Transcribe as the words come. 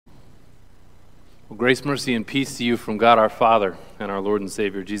Well, grace, mercy, and peace to you from God our Father and our Lord and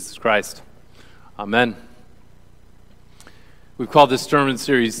Savior, Jesus Christ. Amen. We've called this sermon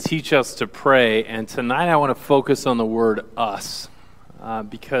series, Teach Us to Pray, and tonight I want to focus on the word us,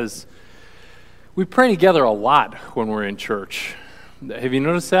 because we pray together a lot when we're in church. Have you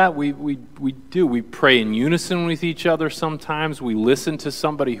noticed that? We do. We pray in unison with each other sometimes. We listen to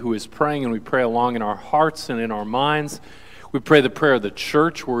somebody who is praying, and we pray along in our hearts and in our minds. We pray the prayer of the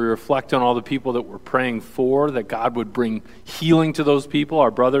church, where we reflect on all the people that we're praying for, that God would bring healing to those people,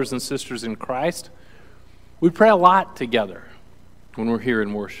 our brothers and sisters in Christ. We pray a lot together when we're here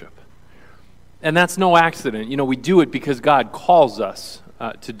in worship. And that's no accident. You know, we do it because God calls us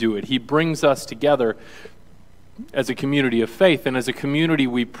to do it. He brings us together as a community of faith, and as a community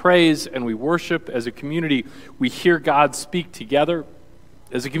we praise and we worship. As a community we hear God speak together.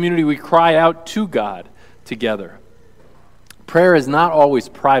 As a community we cry out to God together. Prayer is not always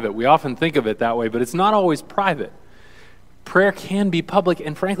private. We often think of it that way, but it's not always private. Prayer can be public,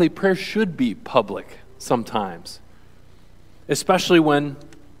 and frankly, prayer should be public sometimes. Especially when,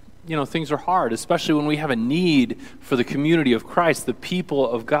 things are hard, especially when we have a need for the community of Christ, the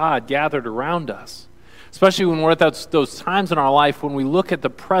people of God gathered around us. Especially when we're at those times in our life when we look at the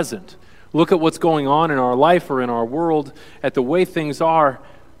present, look at what's going on in our life or in our world, at the way things are,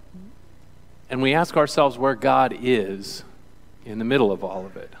 and we ask ourselves where God is in the middle of all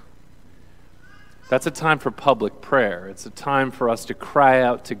of it. That's a time for public prayer. It's a time for us to cry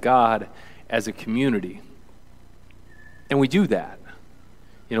out to God as a community. And we do that.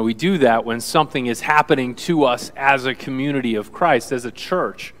 We do that when something is happening to us as a community of Christ, as a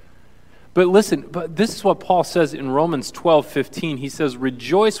church. But listen, this is what Paul says in Romans 12:15. He says,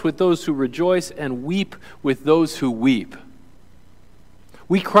 "Rejoice with those who rejoice and weep with those who weep."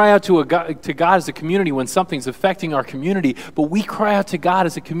 We cry out to God as a community when something's affecting our community, but we cry out to God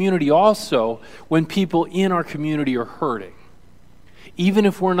as a community also when people in our community are hurting, even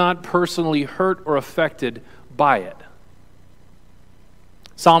if we're not personally hurt or affected by it.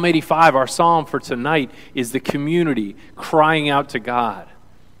 Psalm 85, our psalm for tonight, is the community crying out to God.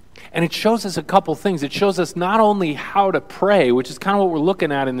 And it shows us a couple things. It shows us not only how to pray, which is kind of what we're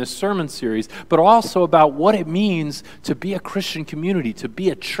looking at in this sermon series, but also about what it means to be a Christian community, to be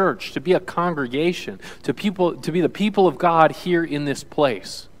a church, to be a congregation, to be the people of God here in this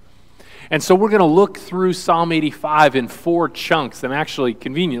place. And so we're going to look through Psalm 85 in 4 chunks. And actually,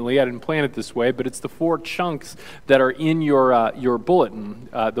 conveniently, I didn't plan it this way, but it's the 4 chunks that are in your bulletin,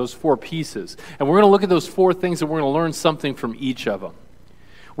 those 4 pieces. And we're going to look at those 4 things, and we're going to learn something from each of them.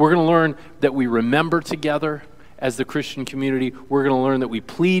 We're going to learn that we remember together as the Christian community. We're going to learn that we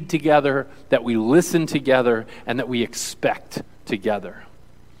plead together, that we listen together, and that we expect together.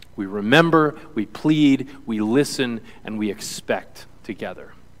 We remember, we plead, we listen, and we expect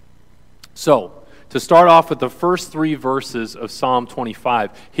together. So, to start off with the first 3 verses of Psalm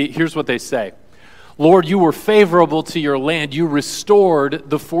 25, here's what they say. Lord, you were favorable to your land. You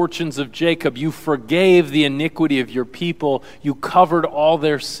restored the fortunes of Jacob. You forgave the iniquity of your people. You covered all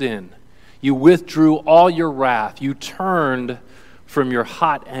their sin. You withdrew all your wrath. You turned from your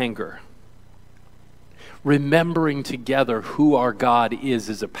hot anger. Remembering together who our God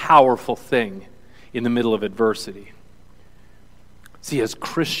is a powerful thing in the middle of adversity. See, as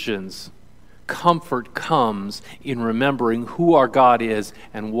Christians, comfort comes in remembering who our God is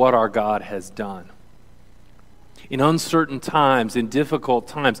and what our God has done. In uncertain times, in difficult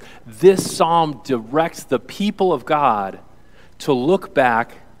times, this psalm directs the people of God to look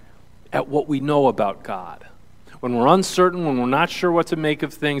back at what we know about God. When we're uncertain, when we're not sure what to make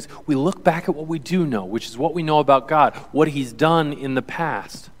of things, we look back at what we do know, which is what we know about God, what He's done in the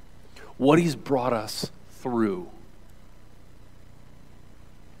past, what He's brought us through.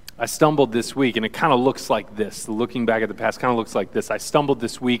 I stumbled this week, and it kind of looks like this. Looking back at the past kind of looks like this. I stumbled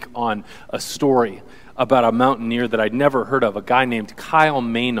this week on a story about a mountaineer that I'd never heard of, a guy named Kyle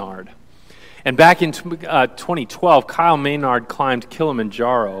Maynard. And back in 2012, Kyle Maynard climbed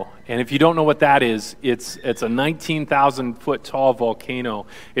Kilimanjaro. And if you don't know what that is, it's a 19,000-foot tall volcano.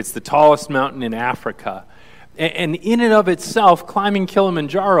 It's the tallest mountain in Africa. And in and of itself, climbing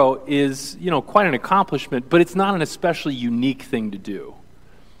Kilimanjaro is, quite an accomplishment, but it's not an especially unique thing to do.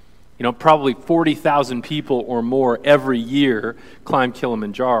 Probably 40,000 people or more every year climb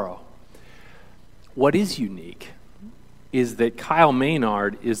Kilimanjaro. What is unique is that Kyle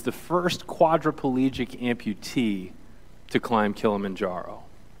Maynard is the first quadriplegic amputee to climb Kilimanjaro.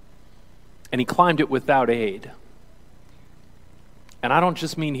 And he climbed it without aid. And I don't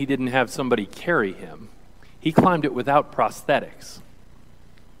just mean he didn't have somebody carry him. He climbed it without prosthetics.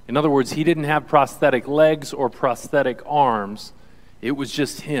 In other words, he didn't have prosthetic legs or prosthetic arms. It was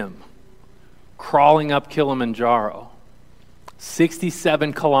just him, crawling up Kilimanjaro.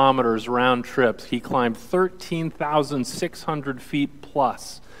 67 kilometers round trips. He climbed 13,600 feet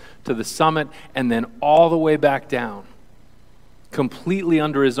plus to the summit and then all the way back down, completely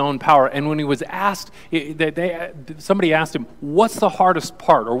under his own power. And when he was asked, somebody asked him, what's the hardest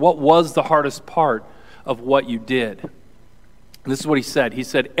part, or what was the hardest part of what you did? And this is what he said. He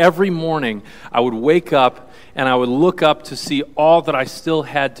said, every morning I would wake up and I would look up to see all that I still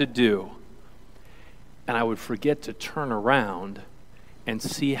had to do. And I would forget to turn around and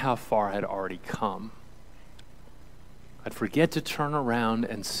see how far I'd already come. I'd forget to turn around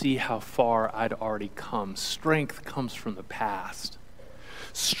and see how far I'd already come. Strength comes from the past.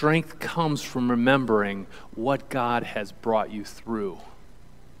 Strength comes from remembering what God has brought you through.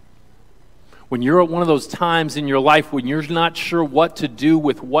 When you're at one of those times in your life when you're not sure what to do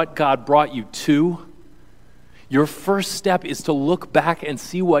with what God brought you to, your first step is to look back and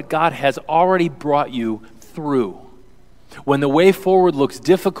see what God has already brought you through. When the way forward looks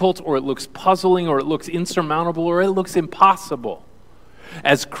difficult, or it looks puzzling, or it looks insurmountable, or it looks impossible,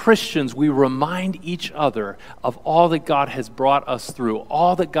 as Christians, we remind each other of all that God has brought us through,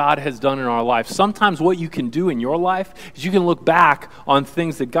 all that God has done in our life. Sometimes what you can do in your life is you can look back on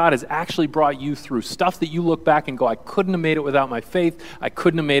things that God has actually brought you through, stuff that you look back and go, I couldn't have made it without my faith, I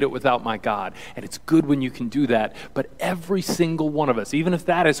couldn't have made it without my God. And it's good when you can do that. But every single one of us, even if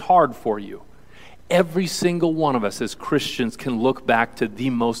that is hard for you, every single one of us as Christians can look back to the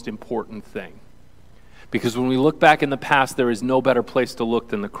most important thing. Because when we look back in the past, there is no better place to look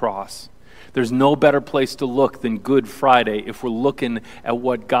than the cross. There's no better place to look than Good Friday if we're looking at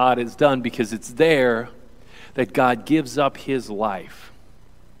what God has done, because it's there that God gives up his life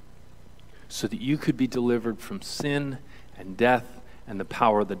so that you could be delivered from sin and death and the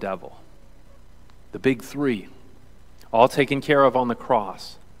power of the devil. The big three, all taken care of on the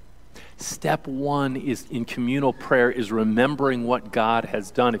cross. Step one is in communal prayer is remembering what God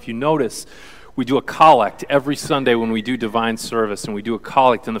has done. If you notice, we do a collect every Sunday when we do divine service, and we do a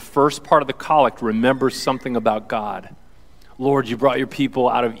collect, and the first part of the collect remembers something about God. Lord, you brought your people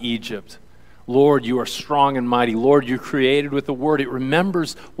out of Egypt. Lord, you are strong and mighty. Lord, you created with the word. It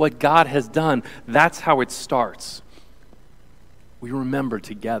remembers what God has done. That's how it starts. We remember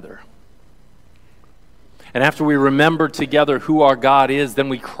together. And after we remember together who our God is, then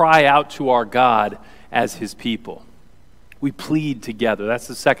we cry out to our God as his people. We plead together. That's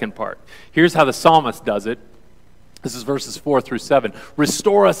the second part. Here's how the psalmist does it. This is verses 4 through 7.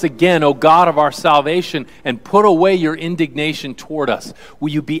 Restore us again, O God of our salvation, and put away your indignation toward us. Will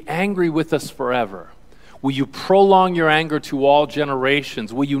you be angry with us forever? Will you prolong your anger to all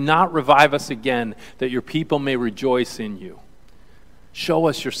generations? Will you not revive us again, that your people may rejoice in you? Show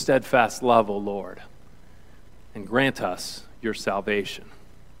us your steadfast love, O Lord, and grant us your salvation.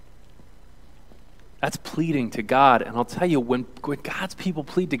 That's pleading to God. And I'll tell you, when God's people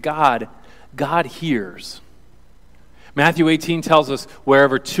plead to God, God hears. Matthew 18 tells us,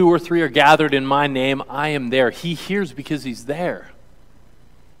 wherever 2 or 3 are gathered in my name, I am there. He hears because he's there.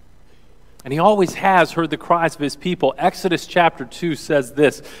 And he always has heard the cries of his people. Exodus chapter 2 says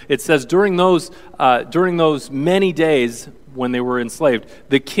this. It says, during those many days when they were enslaved,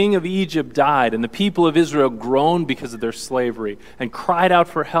 the king of Egypt died, and the people of Israel groaned because of their slavery and cried out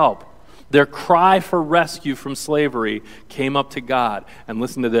for help. Their cry for rescue from slavery came up to God. And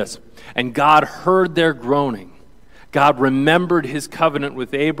listen to this. And God heard their groaning. God remembered his covenant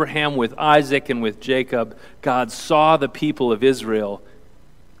with Abraham, with Isaac, and with Jacob. God saw the people of Israel,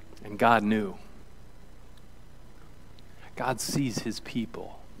 and God knew. God sees his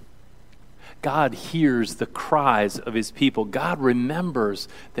people. God hears the cries of his people. God remembers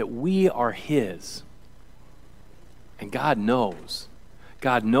that we are his. And God knows.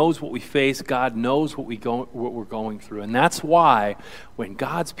 God knows what we face. God knows what we're going through. And that's why when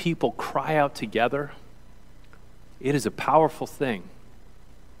God's people cry out together, it is a powerful thing.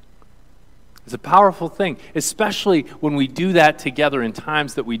 It's a powerful thing, especially when we do that together in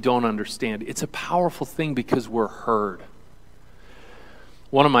times that we don't understand. It's a powerful thing because we're heard.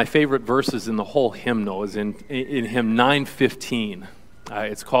 One of my favorite verses in the whole hymnal is in hymn 915.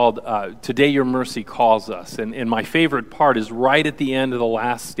 It's called Today Your Mercy Calls Us. And my favorite part is right at the end of the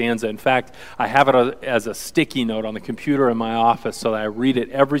last stanza. In fact, I have it as a sticky note on the computer in my office so that I read it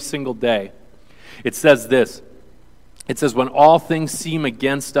every single day. It says this. It says, when all things seem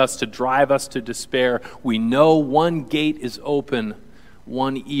against us to drive us to despair, we know one gate is open,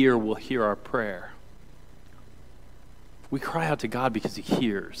 one ear will hear our prayer. We cry out to God because he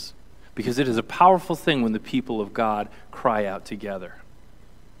hears, because it is a powerful thing when the people of God cry out together.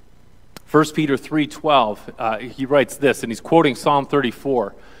 1 Peter 3:12, he writes this, and he's quoting Psalm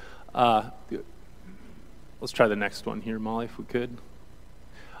 34. Let's try the next one here, Molly, if we could.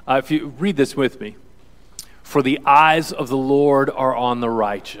 If you read this with me. For the eyes of the Lord are on the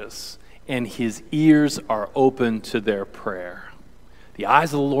righteous, and his ears are open to their prayer. The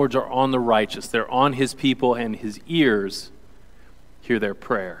eyes of the Lord are on the righteous. They're on his people, and his ears hear their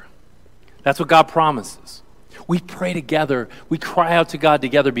prayer. That's what God promises. We pray together. We cry out to God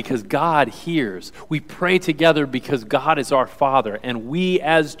together because God hears. We pray together because God is our Father, and we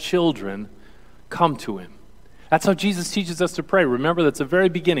as children come to him. That's how Jesus teaches us to pray. Remember, that's the very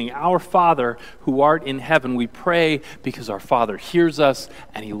beginning. Our Father who art in heaven, we pray because our Father hears us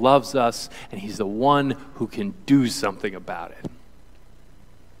and he loves us and he's the one who can do something about it.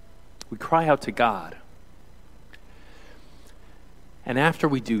 We cry out to God. And after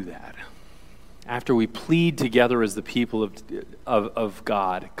we do that, after we plead together as the people of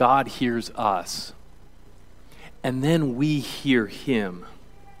God, God hears us. And then we hear him.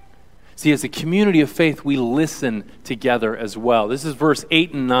 See, as a community of faith, we listen together as well. This is verse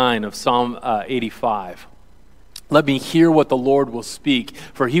 8 and 9 of Psalm 85. Let me hear what the Lord will speak,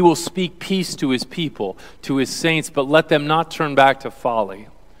 for he will speak peace to his people, to his saints, but let them not turn back to folly.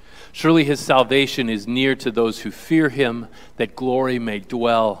 Surely his salvation is near to those who fear him, that glory may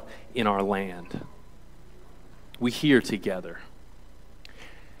dwell in our land. We hear together.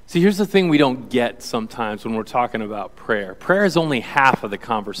 See, here's the thing we don't get sometimes when we're talking about prayer. Prayer is only half of the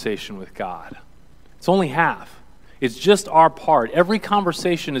conversation with God. It's only half. It's just our part. Every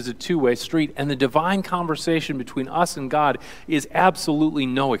conversation is a two-way street, and the divine conversation between us and God is absolutely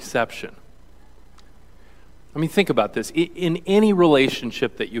no exception. I mean, think about this. In any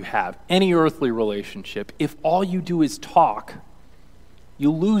relationship that you have, any earthly relationship, if all you do is talk,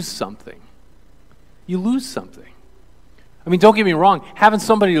 you lose something. You lose something. I mean, don't get me wrong, having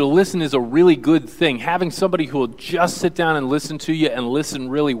somebody to listen is a really good thing. Having somebody who will just sit down and listen to you and listen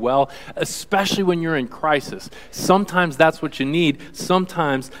really well, especially when you're in crisis. Sometimes that's what you need.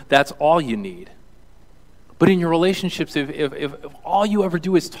 Sometimes that's all you need. But in your relationships, if all you ever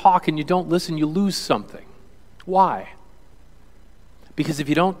do is talk and you don't listen, you lose something. Why? Because if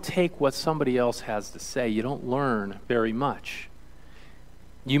you don't take what somebody else has to say, you don't learn very much.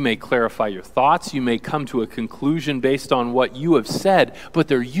 You may clarify your thoughts, you may come to a conclusion based on what you have said, but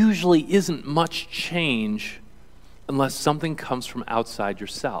there usually isn't much change unless something comes from outside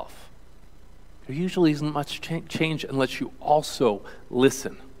yourself. There usually isn't much change unless you also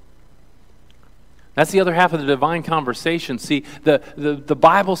listen. That's the other half of the divine conversation. See, the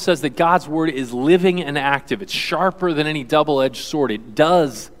Bible says that God's word is living and active. It's sharper than any double-edged sword. It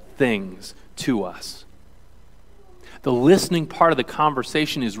does things to us. The listening part of the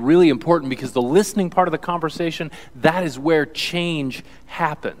conversation is really important because the listening part of the conversation, that is where change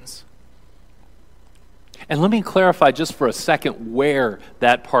happens. And let me clarify just for a second where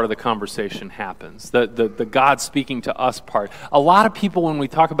that part of the conversation happens, the God speaking to us part. A lot of people, when we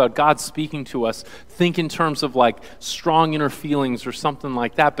talk about God speaking to us, think in terms of like strong inner feelings or something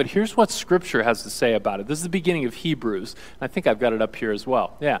like that. But here's what Scripture has to say about it. This is the beginning of Hebrews. I think I've got it up here as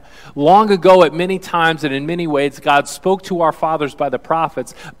well. Yeah. Long ago, at many times and in many ways, God spoke to our fathers by the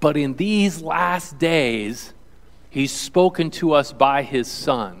prophets, but in these last days, he's spoken to us by his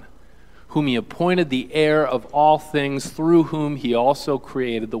Son, whom he appointed the heir of all things, through whom he also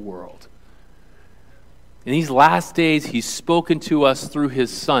created the world. In these last days, he's spoken to us through his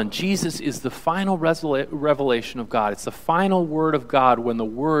Son. Jesus is the final revelation of God. It's the final word of God when the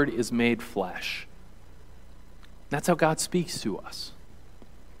Word is made flesh. That's how God speaks to us.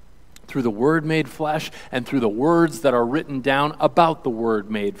 Through the Word made flesh and through the words that are written down about the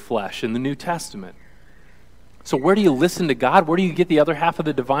Word made flesh in the New Testament. So where do you listen to God? Where do you get the other half of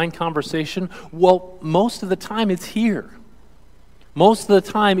the divine conversation? Well, most of the time it's here. Most of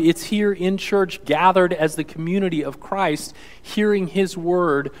the time it's here in church, gathered as the community of Christ, hearing his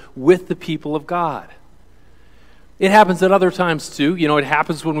word with the people of God. It happens at other times too. You know, it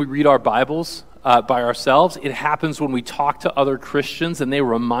happens when we read our Bibles by ourselves. It happens when we talk to other Christians and they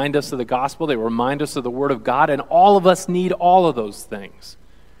remind us of the gospel. They remind us of the word of God. And all of us need all of those things.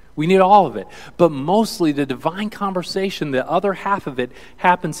 We need all of it. But mostly the divine conversation, the other half of it,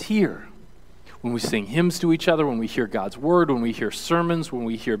 happens here. When we sing hymns to each other, when we hear God's word, when we hear sermons, when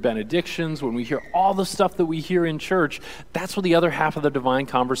we hear benedictions, when we hear all the stuff that we hear in church, that's where the other half of the divine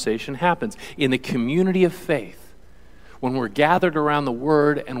conversation happens. In the community of faith, when we're gathered around the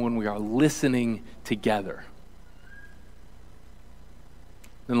word and when we are listening together.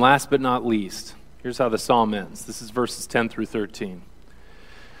 And last but not least, here's how the psalm ends. This is verses 10 through 13.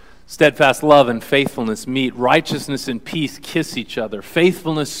 Steadfast love and faithfulness meet. Righteousness and peace kiss each other.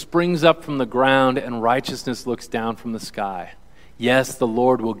 Faithfulness springs up from the ground, and righteousness looks down from the sky. Yes, the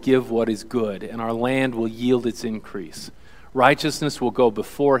Lord will give what is good, and our land will yield its increase. Righteousness will go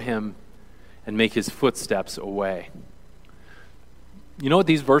before him and make his footsteps a way. You know what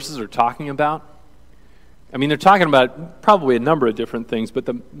these verses are talking about? I mean, they're talking about probably a number of different things, but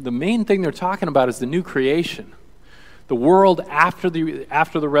the main thing they're talking about is the new creation. The world after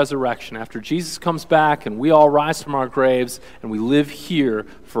the resurrection, after Jesus comes back and we all rise from our graves and we live here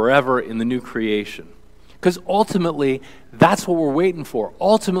forever in the new creation. Because ultimately, that's what we're waiting for.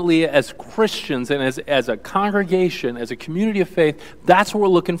 Ultimately, as Christians and as a congregation, as a community of faith, that's what we're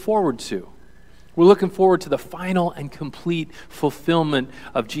looking forward to. We're looking forward to the final and complete fulfillment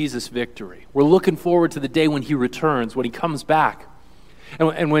of Jesus' victory. We're looking forward to the day when he returns, when he comes back.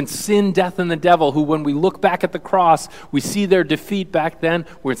 And when sin, death, and the devil, who when we look back at the cross, we see their defeat back then,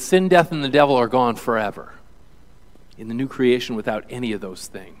 where sin, death, and the devil are gone forever. In the new creation without any of those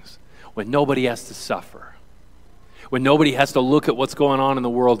things. When nobody has to suffer. When nobody has to look at what's going on in the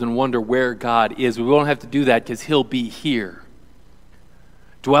world and wonder where God is. We won't have to do that because he'll be here.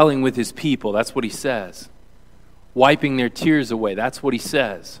 Dwelling with his people, that's what he says. Wiping their tears away, that's what he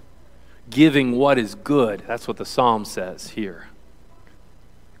says. Giving what is good, that's what the psalm says here.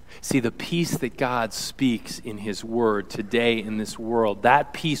 See, the peace that God speaks in his word today in this world,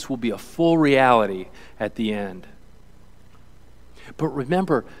 that peace will be a full reality at the end. But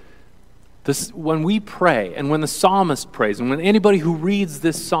remember, when we pray, and when the psalmist prays, and when anybody who reads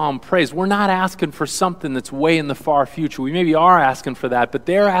this psalm prays, we're not asking for something that's way in the far future. We maybe are asking for that, but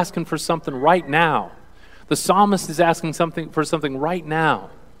they're asking for something right now. The psalmist is asking for something right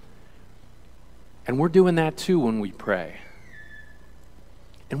now. And we're doing that too when we pray.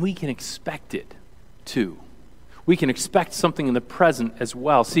 And we can expect it too. We can expect something in the present as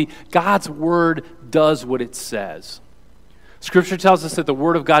well. See, God's word does what it says. Scripture tells us that the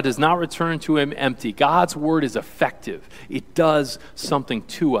word of God does not return to him empty. God's word is effective. It does something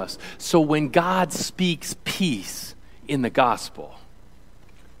to us. So when God speaks peace in the gospel,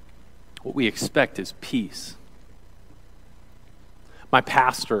 what we expect is peace. My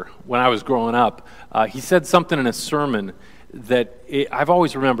pastor, when I was growing up, he said something in a sermon that I've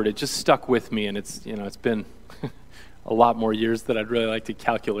always remembered. It just stuck with me, and it's been a lot more years than I'd really like to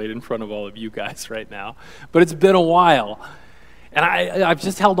calculate in front of all of you guys right now. But it's been a while. And I've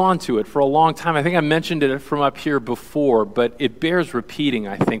just held on to it for a long time. I think I mentioned it from up here before, but it bears repeating,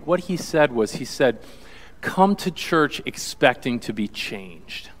 I think. What he said was, come to church expecting to be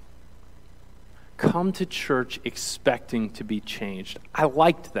changed. Come to church expecting to be changed. I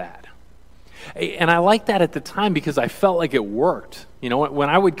liked that. And I liked that at the time because I felt like it worked. You know, when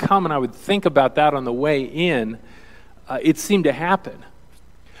I would come and I would think about that on the way in, it seemed to happen.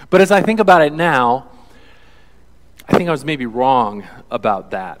 But as I think about it now, I think I was maybe wrong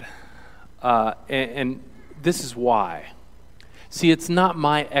about that. And this is why. See, it's not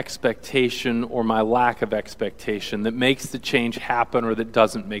my expectation or my lack of expectation that makes the change happen or that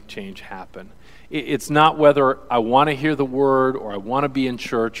doesn't make change happen. It's not whether I want to hear the word or I want to be in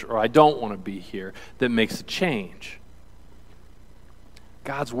church or I don't want to be here that makes a change.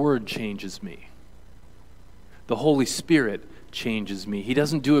 God's word changes me. The Holy Spirit changes me. He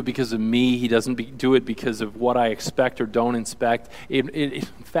doesn't do it because of me. He doesn't do it because of what I expect or don't expect. In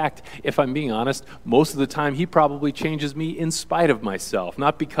fact, if I'm being honest, most of the time he probably changes me in spite of myself,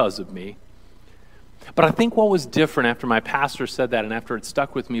 not because of me. But I think what was different after my pastor said that and after it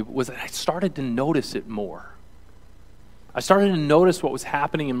stuck with me was that I started to notice it more. I started to notice what was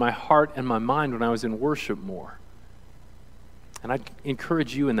happening in my heart and my mind when I was in worship more. And I'd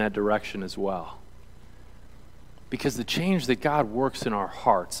encourage you in that direction as well. Because the change that God works in our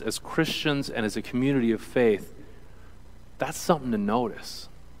hearts as Christians and as a community of faith, that's something to notice.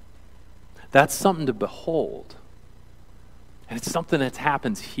 That's something to behold. And it's something that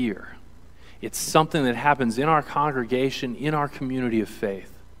happens here. It's something that happens in our congregation, in our community of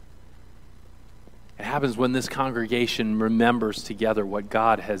faith. It happens when this congregation remembers together what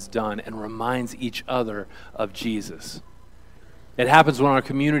God has done and reminds each other of Jesus. It happens when our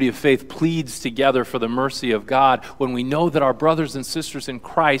community of faith pleads together for the mercy of God, when we know that our brothers and sisters in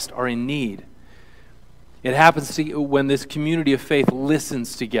Christ are in need. It happens when this community of faith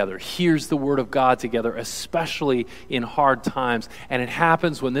listens together, hears the word of God together, especially in hard times. And it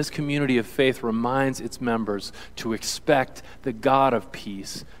happens when this community of faith reminds its members to expect the God of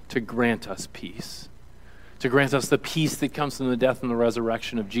peace to grant us peace. To grant us the peace that comes from the death and the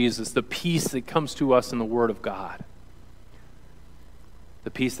resurrection of Jesus, the peace that comes to us in the word of God.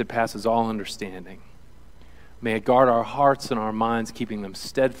 The peace that passes all understanding. May it guard our hearts and our minds, keeping them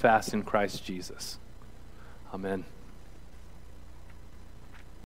steadfast in Christ Jesus. Amen.